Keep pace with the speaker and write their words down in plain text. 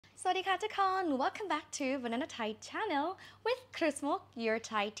สวัสดีค่ะทุกคน Welcome back to BananaThai channel with Krismok, your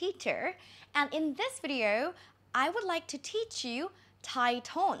Thai teacher. And in this video, I would like to teach you Thai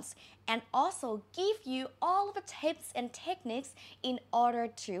tones and also give you all of the tips and techniques in order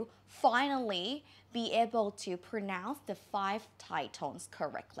to finally be able to pronounce the 5 Thai tones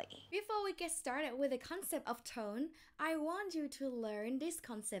correctly. Before we get started with the concept of tone, I want you to learn this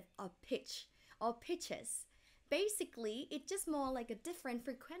concept of pitch or pitches. Basically, it's just more like a different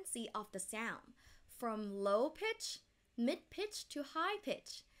frequency of the sound, from low pitch, mid pitch to high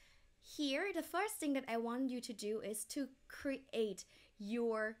pitch. Here, the first thing that I want you to do is to create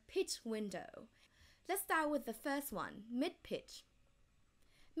your pitch window. Let's start with the first one, mid pitch.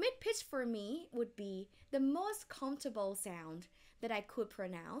 Mid pitch for me would be the most comfortable sound that I could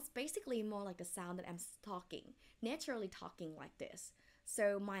pronounce, basically more like the sound that I'm talking, naturally talking like this. So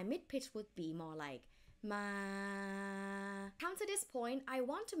my mid pitch would be more like ma. Come to this point, I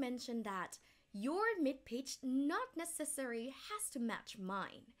want to mention that your mid pitch not necessarily has to match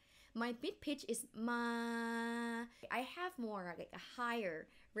mine. My mid pitch is ma. I have more like a higher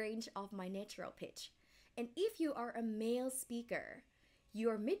range of my natural pitch. And if you are a male speaker,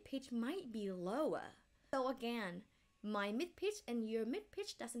 your mid pitch might be lower. So again, my mid pitch and your mid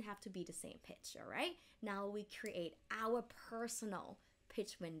pitch doesn't have to be the same pitch, alright? Now we create our personal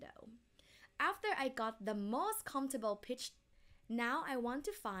pitch window. After I got the most comfortable pitch, now I want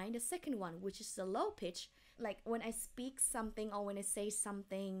to find the second one, which is the low pitch. Like when I speak something or when I say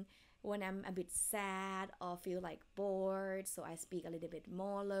something, when I'm a bit sad or feel like bored, so I speak a little bit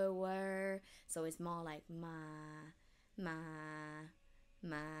more lower. So it's more like ma, ma,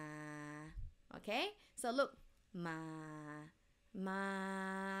 ma. Okay? So look, ma,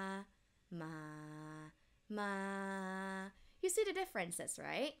 ma, ma, ma. You see the differences,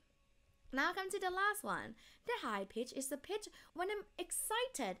 right? Now come to the last one. The high pitch is the pitch when I'm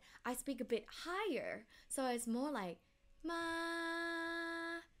excited. I speak a bit higher. So it's more like ma,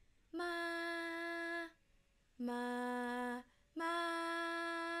 ma, ma, ma,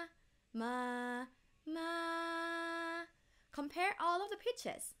 ma, ma. Compare all of the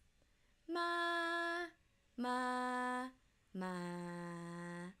pitches. Ma, ma, ma,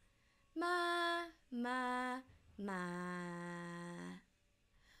 ma, ma, ma.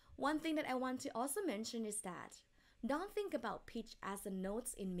 One thing that I want to also mention is that don't think about pitch as the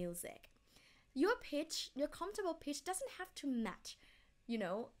notes in music. Your pitch, your comfortable pitch doesn't have to match,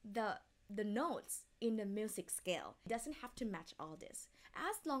 the notes in the music scale. It doesn't have to match all this.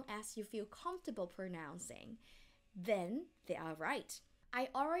 As long as you feel comfortable pronouncing, then they are right. I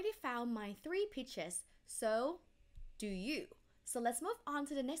already found my 3 pitches, so do you. So let's move on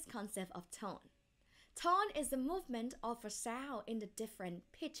to the next concept of tone. Tone is the movement of a sound in the different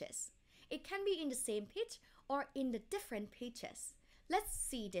pitches. It can be in the same pitch or in the different pitches. Let's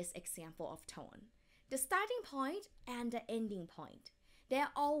see this example of tone. The starting point and the ending point. There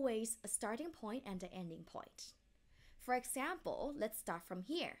are always a starting point and an ending point. For example, let's start from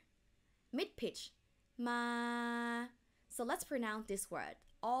here. Mid pitch, ma. So let's pronounce this word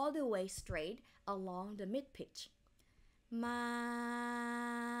all the way straight along the mid pitch. Ma.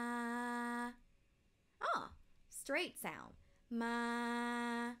 Straight sound.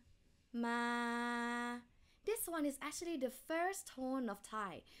 Ma, ma. This one is actually the first tone of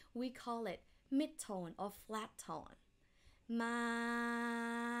Thai. We call it mid-tone or flat tone.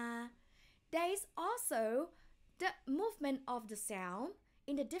 Ma. There is also the movement of the sound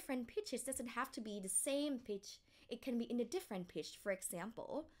in the different pitches. Doesn't have to be the same pitch. It can be in a different pitch. For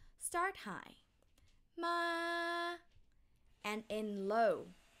example, start high. Ma. And end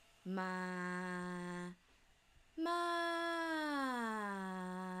low. Ma. Ma,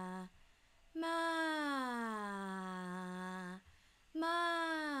 ma, ma.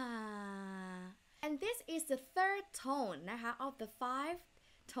 And this is the third tone of the 5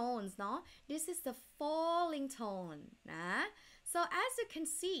 tones. This is the falling tone. So as you can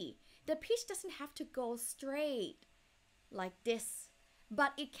see, the pitch doesn't have to go straight like this,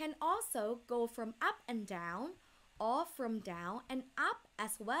 but it can also go from up and down or from down and up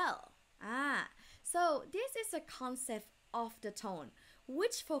as well. So this is a concept of the tone,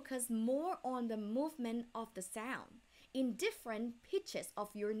 which focus more on the movement of the sound in different pitches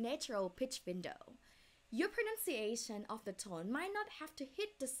of your natural pitch window. Your pronunciation of the tone might not have to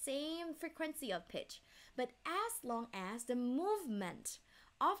hit the same frequency of pitch, but as long as the movement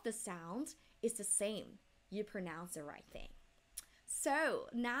of the sound is the same, you pronounce the right thing. So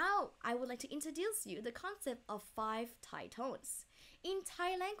now I would like to introduce you the concept of 5 Thai tones. In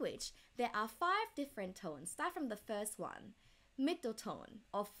Thai language, there are 5 different tones. Start from the first one, middle tone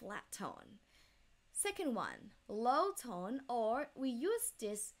or flat tone. Second one, low tone, or we use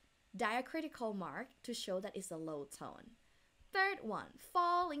this diacritical mark to show that it's a low tone. Third one,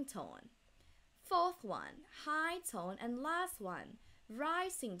 falling tone. Fourth one, high tone. And last one,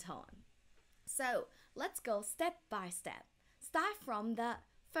 rising tone. So let's go step by step. Start from the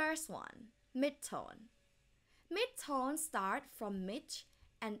first one, mid-tone. Mid-tone start from mid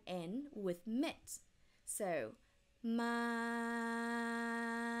and end with mid. So ma,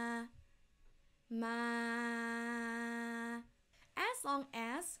 ma. As long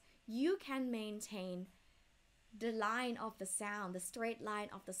as you can maintain the line of the sound, the straight line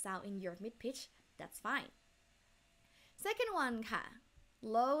of the sound in your mid pitch, that's fine. Second one ค่ะ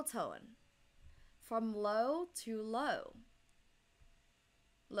low tone. From low to low.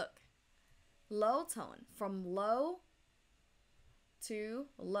 Look, low tone from low to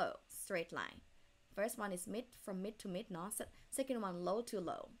low, straight line. First one is mid, from mid to mid, no? Second one, low to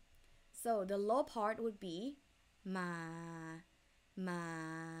low. So the low part would be ma, ma.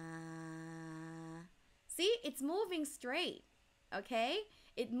 See, it's moving straight, okay?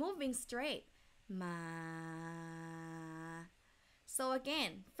 It's moving straight, ma. So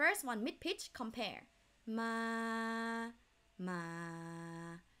again, first one, mid pitch, compare. Ma, ma,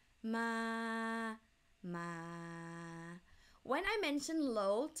 ma, ma. When I mention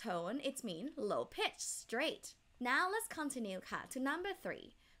low tone, it means low pitch, straight. Now let's continue ค่ะ to number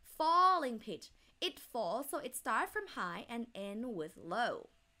 3. Falling pitch. It falls, so it starts from high and end with low.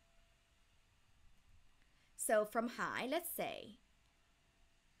 So from high, let's say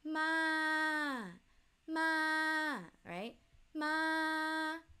ma, ma, right?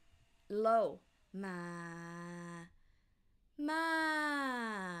 Ma, low, ma, ma,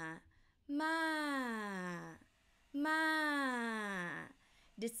 ma, ma.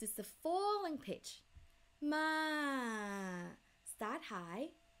 This is the falling pitch. Ma. Start high,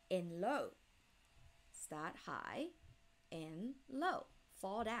 end low. Start high, end low.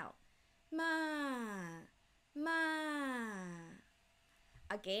 Fall down. Ma, ma.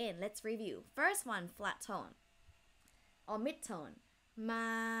 Again, let's review. First one, flat tone or mid tone.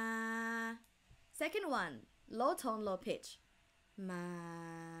 Ma. Second one, low tone, low pitch. Ma.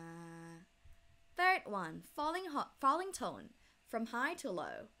 Third one, falling tone from high to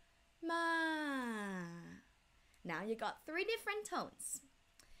low. Ma. Now you got 3 different tones.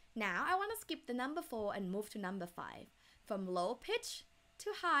 Now I want to skip the number 4 and move to number 5. From low pitch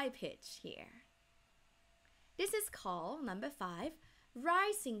to high pitch here. This is called number 5,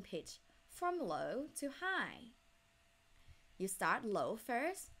 rising pitch from low to high. You start low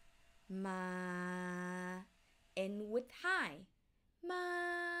first. Ma. End with high.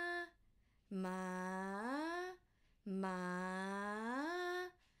 Ma. Ma, ma,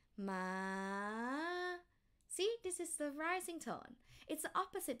 ma. See, this is the rising tone. It's the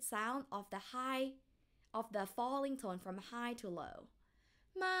opposite sound of the falling tone from high to low.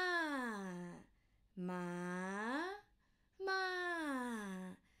 Ma, ma,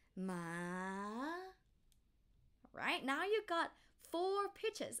 ma, ma. Right, now you got 4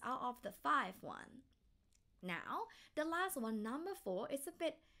 pitches out of the 5 one. Now, the last one, number 4, is a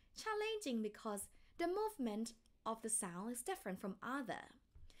bit challenging because the movement of the sound is different from other.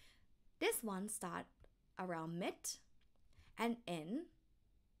 This one starts around mid and end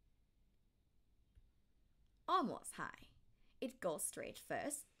almost high. It goes straight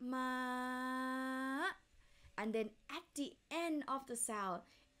first, ma, and then at the end of the sound,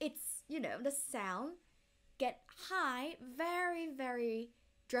 it's, the sound get high very, very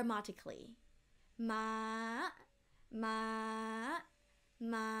dramatically. Ma, ma,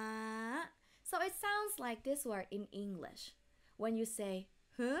 ma. So it sounds like this word in English. When you say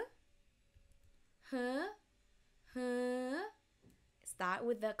huh, start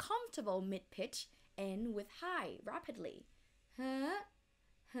with the comfortable mid pitch, end with high rapidly. Huh.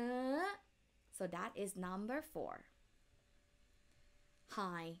 So that is number 4.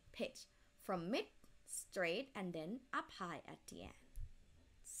 High pitch from mid straight and then up high at the end.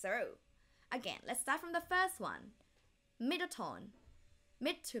 So again, let's start from the first one. Middle tone,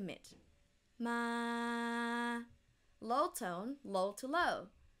 mid to mid. Ma. Low tone, low to low.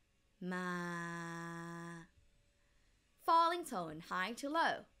 Ma. Falling tone, high to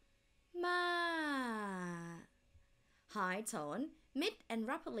low. Ma. High tone, mid and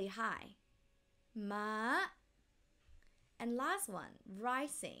rapidly high. Ma. And last one,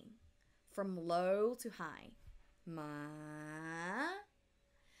 rising from low to high. Ma.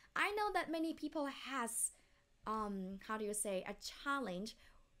 I know that many people has a challenge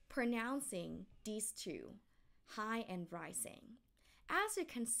pronouncing these two, high and rising. As you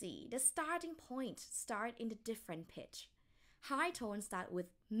can see, the starting point start in the different pitch. High tone start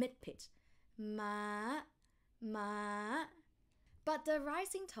with mid pitch, ma, ma, But the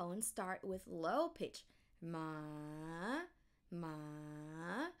rising tones start with low pitch. Ma, ma,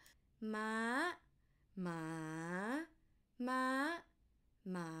 ma, ma, ma,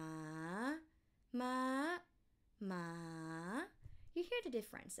 ma, ma, ma. You hear the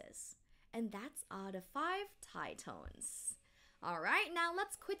differences. And that's all the 5 Thai tones. Alright, now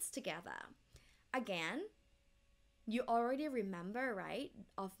let's quiz together. Again, you already remember, right?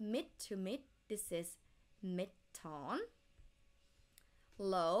 Of mid to mid, this is mid tone.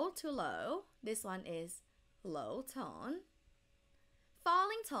 Low to low, this one is low tone.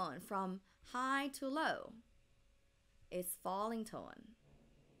 Falling tone from high to low is falling tone.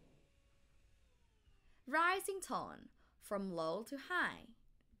 Rising tone from low to high,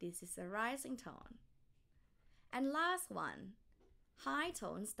 this is a rising tone. And last one, high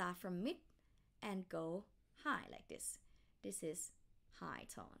tone start from mid and go high like this. This is high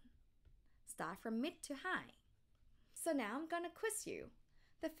tone. Start from mid to high. So now I'm gonna quiz you.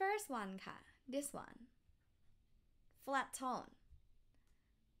 The first one ค่ะ this one. Flat tone.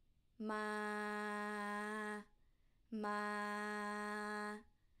 Ma, ma,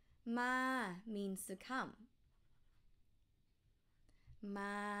 ma means to come.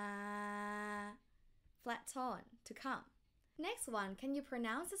 Ma, flat tone, to come. Next one, can you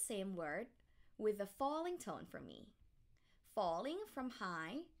pronounce the same word with the falling tone for me? Falling from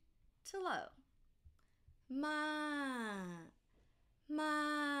high to low. Ma, ma.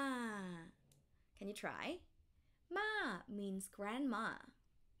 Can you try? Ma means grandma.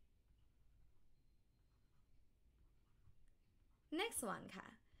 Next one ค่ะ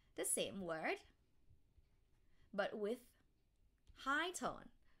the same word but with high tone.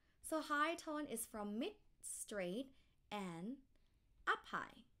 So high tone is from mid straight and up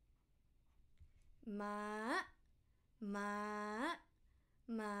high. Ma, ma,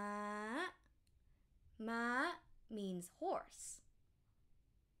 ma, ma means horse.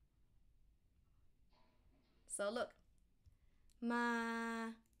 So look,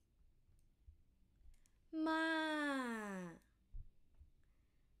 ma, ma,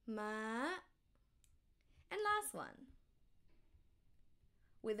 ma. And last one.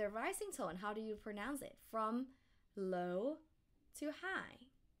 With a rising tone, how do you pronounce it? From low to high.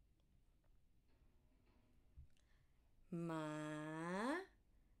 Ma,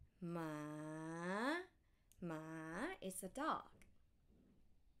 ma, ma is a dog.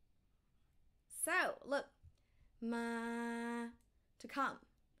 So, look. Ma, to come.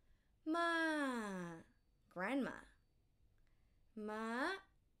 Ma, grandma. Ma,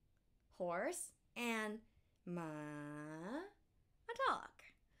 horse. And ma, a dog.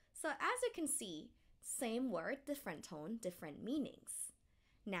 So as you can see, same word, different tone, different meanings.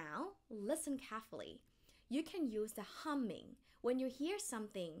 Now, listen carefully. You can use the humming. When you hear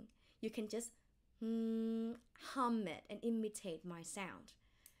something, you can just hum it and imitate my sound.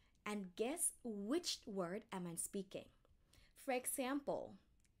 And guess which word am I speaking? For example,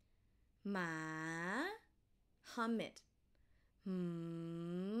 ma, hum it.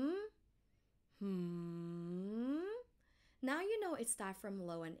 Now you know it starts from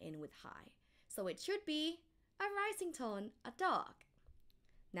low and end with high. So it should be a rising tone, a dog.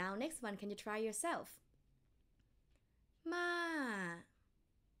 Now next one, can you try yourself? Ma,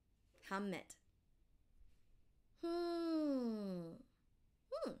 hum it.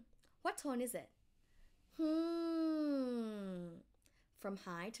 What tone is it? From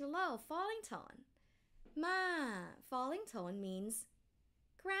high to low, falling tone. Ma, falling tone means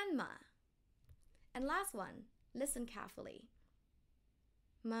grandma. And last one, listen carefully.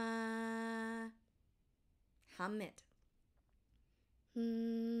 Ma, hum it.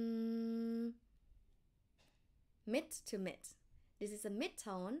 Mid to mid. This is a mid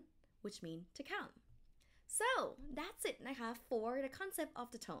tone, which means to come. So that's it นะคะ for the concept of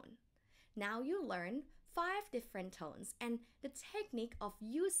the tone. Now you learn 5 different tones and the technique of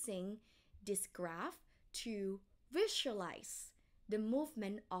using this graph to visualize the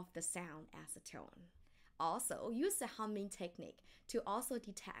movement of the sound as a tone. Also, use the humming technique to also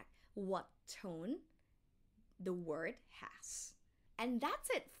detect what tone the word has. And that's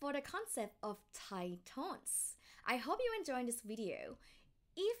it for the concept of Thai tones. I hope you enjoyed this video.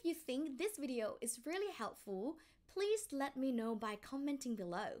 If you think this video is really helpful, please let me know by commenting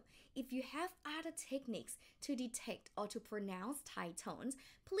below. If you have other techniques to detect or to pronounce Thai tones,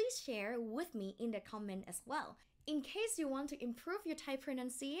 please share with me in the comment as well. In case you want to improve your Thai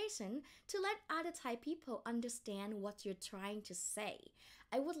pronunciation to let other Thai people understand what you're trying to say,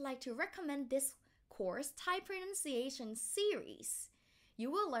 I would like to recommend this course, Thai Pronunciation Series. You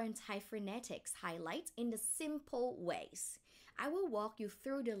will learn Thai phonetics highlights in the simple ways. I will walk you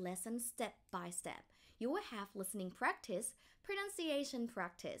through the lesson step by step. You will have listening practice, pronunciation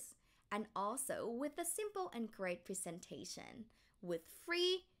practice, and also with a simple and great presentation with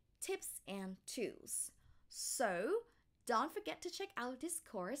free tips and tools. So, don't forget to check out this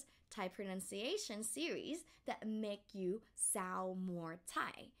course, Thai pronunciation series that make you sound more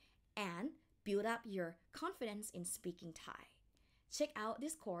Thai and build up your confidence in speaking Thai. Check out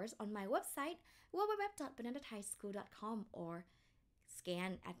this course on my website www.bananathaischool.com or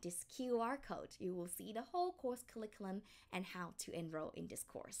scan at this QR code. You will see the whole course curriculum and how to enroll in this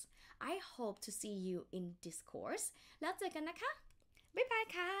course. I hope to see you in this course. แล้วเจอกันนะคะ บ๊ายบาย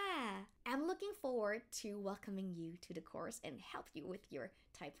ค่ะ I'm looking forward to welcoming you to the course and help you with your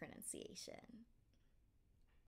Thai pronunciation.